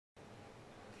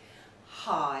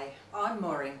Hi, I'm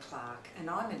Maureen and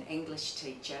I'm an English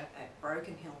teacher at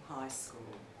Broken Hill High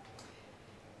School.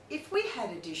 If we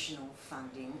had additional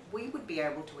funding, we would be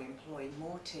able to employ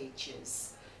more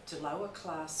teachers to lower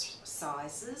class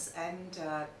sizes and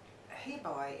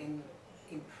hereby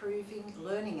improving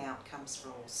learning outcomes for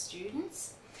all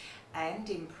students and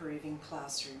improving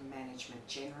classroom management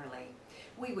generally.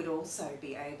 We would also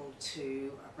be able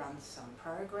to run some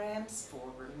programs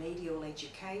for remedial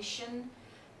education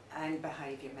and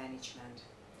behaviour management.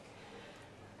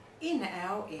 In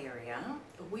our area,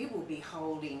 we will be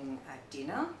holding a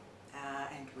dinner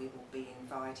and we will be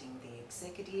inviting the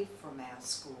executive from our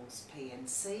school's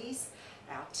P&Cs,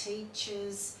 our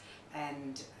teachers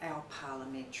and our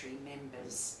parliamentary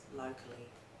members locally.